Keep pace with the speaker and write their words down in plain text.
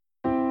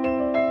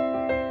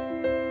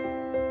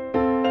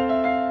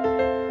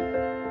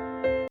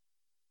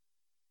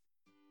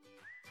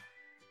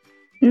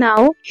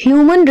Now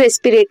human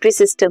respiratory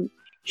system.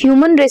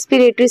 Human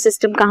respiratory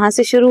system कहाँ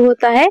से शुरू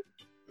होता है?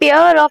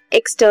 पेयर ऑफ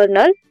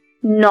एक्सटर्नल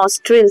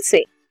नॉस्ट्रिल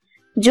से,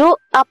 जो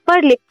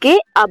अपर लिप के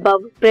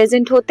अबव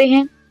प्रेजेंट होते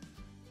हैं।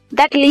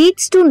 That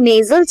leads to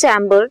nasal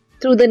chamber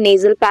through the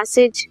nasal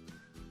passage.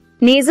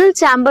 Nasal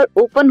chamber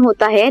open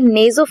होता है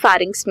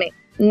नेजोफैरिंक्स में।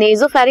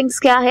 नेजोफैरिंक्स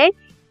क्या है?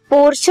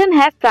 पोर्शन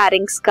है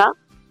फैरिंक्स का।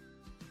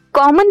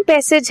 कॉमन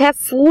पैसेज है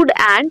फूड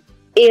एंड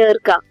एयर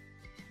का।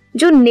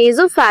 जो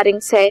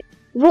नेजोफैरिंक्स है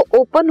वो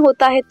ओपन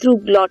होता है through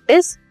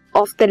glottis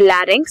of the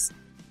larynx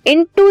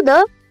into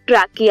the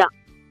trachea.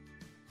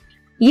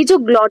 ये जो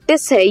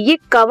ग्लॉटिस है ये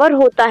कवर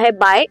होता है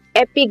बाय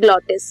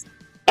एपिग्लॉटिस।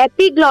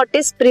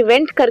 एपिग्लॉटिस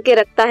प्रिवेंट करके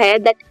रखता है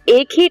दैट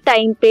एक ही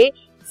टाइम पे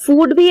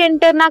फूड भी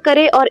एंटर ना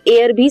करे और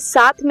एयर भी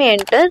साथ में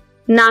एंटर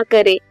ना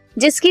करे,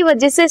 जिसकी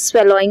वजह से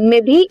स्वेलोइंग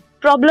में भी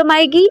प्रॉब्लम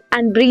आएगी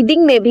एंड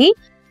ब्रीदिंग में भी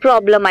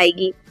प्रॉब्लम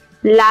आएगी।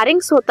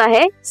 लैरिंक्स होता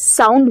है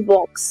साउंड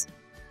बॉक्स।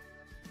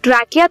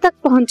 ट्रैकिया तक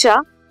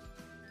पहुंचा,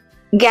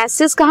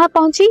 गैसेस कहां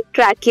पहुंची?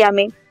 ट्रैकिया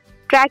में।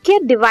 ट्रैकिया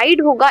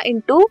डिवाइड होगा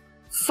इनटू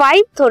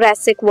 5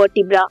 थोरैसिक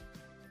वर्टिब्रा।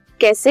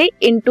 कैसे?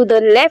 Into the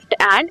left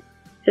and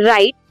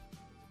right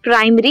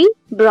primary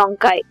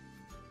bronchi.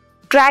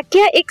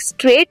 Trachea एक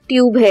स्ट्रेट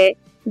ट्यूब है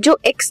जो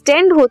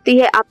एक्सटेंड होती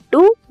है up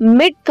to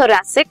mid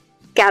thoracic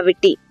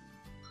cavity.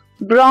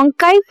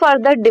 Bronchi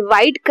further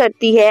divide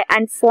करती है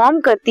एंड फॉर्म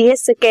करती है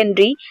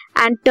secondary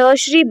and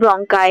tertiary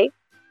bronchi,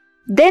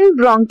 then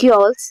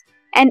bronchioles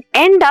and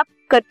and up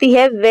करती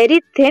है वेरी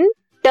थिन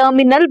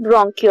टर्मिनल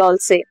ब्रोंकियोल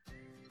से।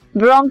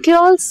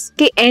 ब्रोंकियोल्स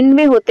के एंड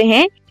में होते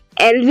हैं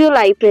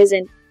alveoli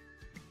present.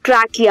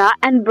 Trachea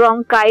and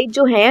bronchi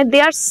जो हैं they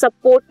are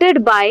supported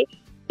by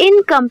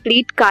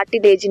incomplete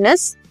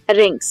cartilaginous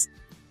rings.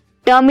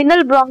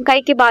 Terminal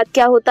bronchi के बाद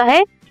क्या होता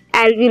है?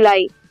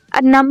 Alveoli,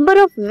 a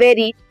number of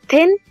very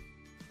thin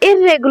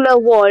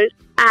irregular walled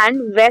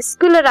and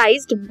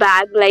vascularised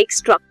bag like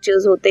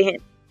structures होते हैं।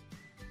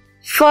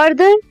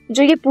 फर्दर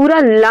जो ये पूरा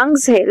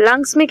लंग्स है,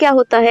 लंग्स में क्या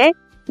होता है?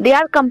 They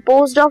are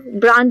composed of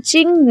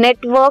branching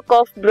network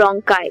of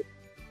bronchi,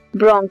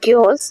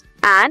 bronchioles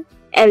and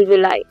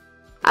alveoli.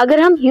 अगर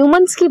हम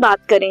ह्यूमंस की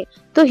बात करें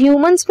तो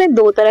ह्यूमंस में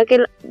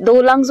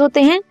दो लंग्स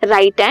होते हैं,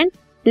 राइट एंड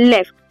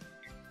लेफ्ट।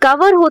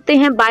 कवर होते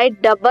हैं by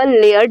double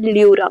layered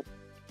pleura.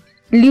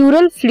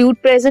 Pleural fluid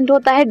present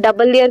होता है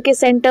डबल लेयर के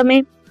सेंटर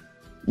में।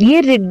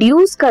 ये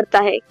रिड्यूस करता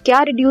है,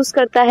 क्या रिड्यूस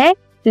करता है?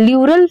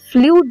 ल्यूरल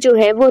फ्लूइड जो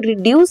है वो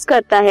रिड्यूस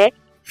करता है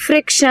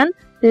फ्रिक्शन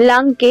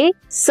लंग के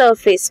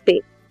सरफेस पे।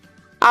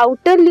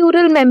 Outer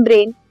pleural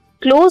membrane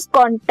close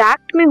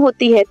contact में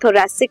होती है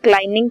थोरैसिक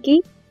लाइनिंग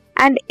की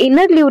and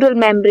inner pleural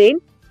membrane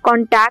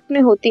contact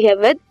में होती है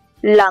विद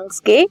लंग्स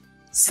के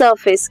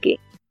सरफेस के।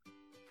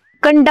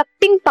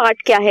 कंडक्टिंग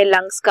पार्ट क्या है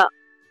लंग्स का?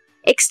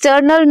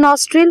 External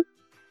nostril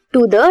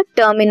to the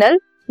terminal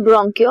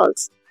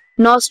bronchioles.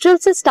 Nostril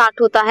से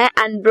स्टार्ट होता है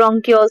एंड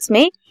ब्रोंकियोल्स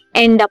में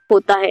एंड अप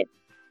होता है।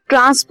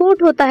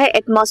 ट्रांसपोर्ट होता है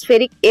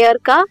एटमॉस्फेरिक एयर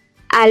का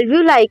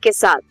एल्वियोलाई के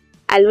साथ।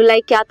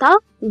 एल्वियोलाई क्या था?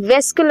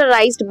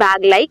 Vascularised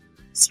bag like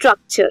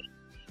structure.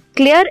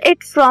 Clear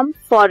it from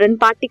foreign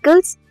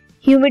particles,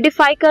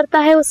 humidify करता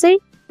है उसे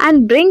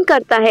एंड ब्रिंग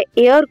करता है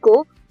एयर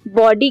को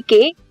बॉडी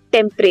के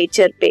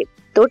टेम्परेचर पे,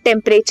 तो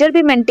टेम्परेचर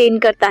भी मेंटेन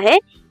करता है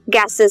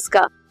गैसेस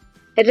का।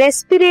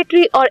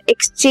 रेस्पिरेटरी और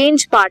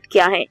एक्सचेंज पार्ट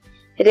क्या है?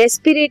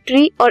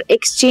 रेस्पिरेटरी और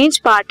एक्सचेंज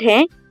पार्ट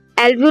है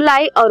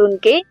एल्वियोलाई और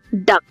उनके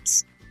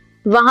डक्ट्स।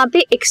 वहां पे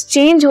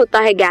एक्सचेंज होता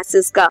है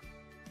गैसेस का।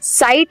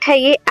 साइट है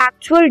ये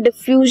एक्चुअल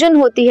डिफ्यूजन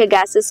होती है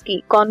गैसेस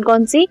की। कौन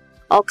कौन सी?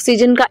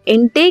 ऑक्सीजन का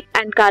इनटेक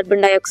एंड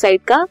कार्बन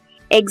डाइऑक्साइड का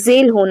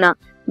एक्सेल होना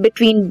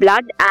between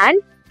blood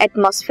and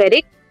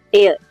atmospheric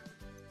air.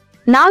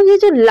 Now ये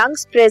जो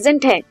लंग्स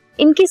प्रेजेंट है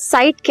इनकी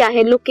साइट क्या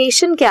है,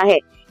 लोकेशन क्या है?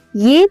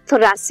 ये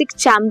थोरैसिक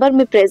चैम्बर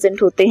में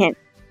प्रेजेंट होते हैं।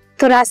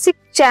 Thoracic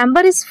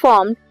chamber is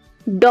formed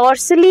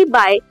dorsally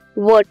bye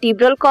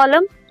vertebral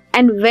column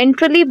and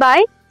ventrally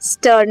bye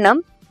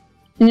sternum,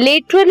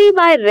 laterally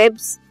by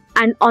ribs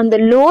and on the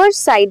lower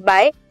side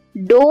by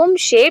dome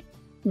shaped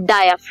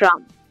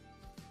diaphragm.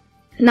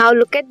 Now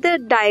look at the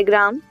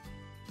diagram.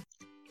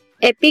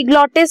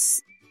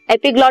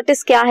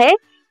 Epiglottis क्या है?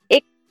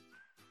 एक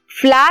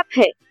flap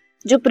है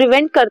जो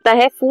prevent करता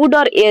है food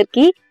और air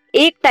की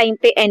एक टाइम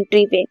पे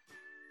एंट्री पे।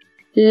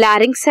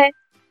 लैरिंक्स है,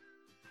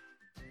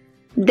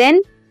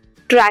 देन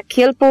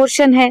ट्रैकियल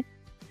पोर्शन है,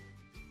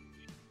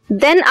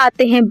 देन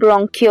आते हैं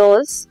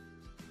ब्रोंकियोल्स,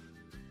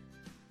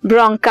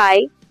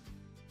 ब्रोंकाई,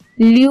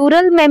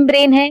 ल्यूरल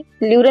मेम्ब्रेन है।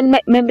 ल्यूरल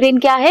मेम्ब्रेन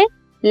क्या है?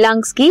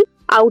 लंग्स की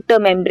outer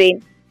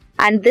membrane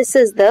and this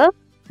is the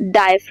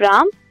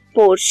diaphragm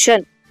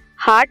portion.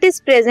 Heart is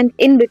present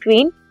in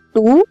between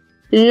two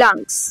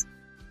lungs.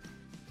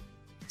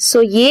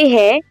 सो ये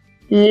है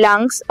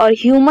लंग्स और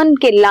ह्यूमन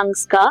के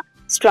लंग्स का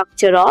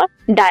स्ट्रक्चर और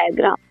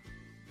diagram.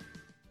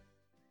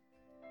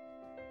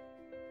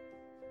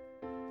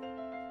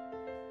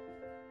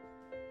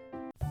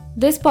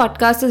 This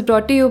podcast is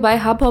brought to you by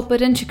Hub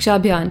Hopper and Shiksha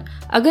Abhiyan.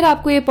 अगर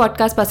आपको ये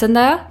पॉडकास्ट पसंद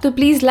आया तो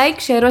प्लीज़ लाइक,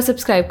 शेयर और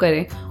सब्सक्राइब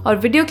करें और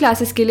वीडियो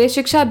क्लासेस के लिए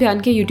शिक्षा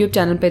अभियान के YouTube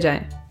चैनल पर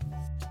जाएं।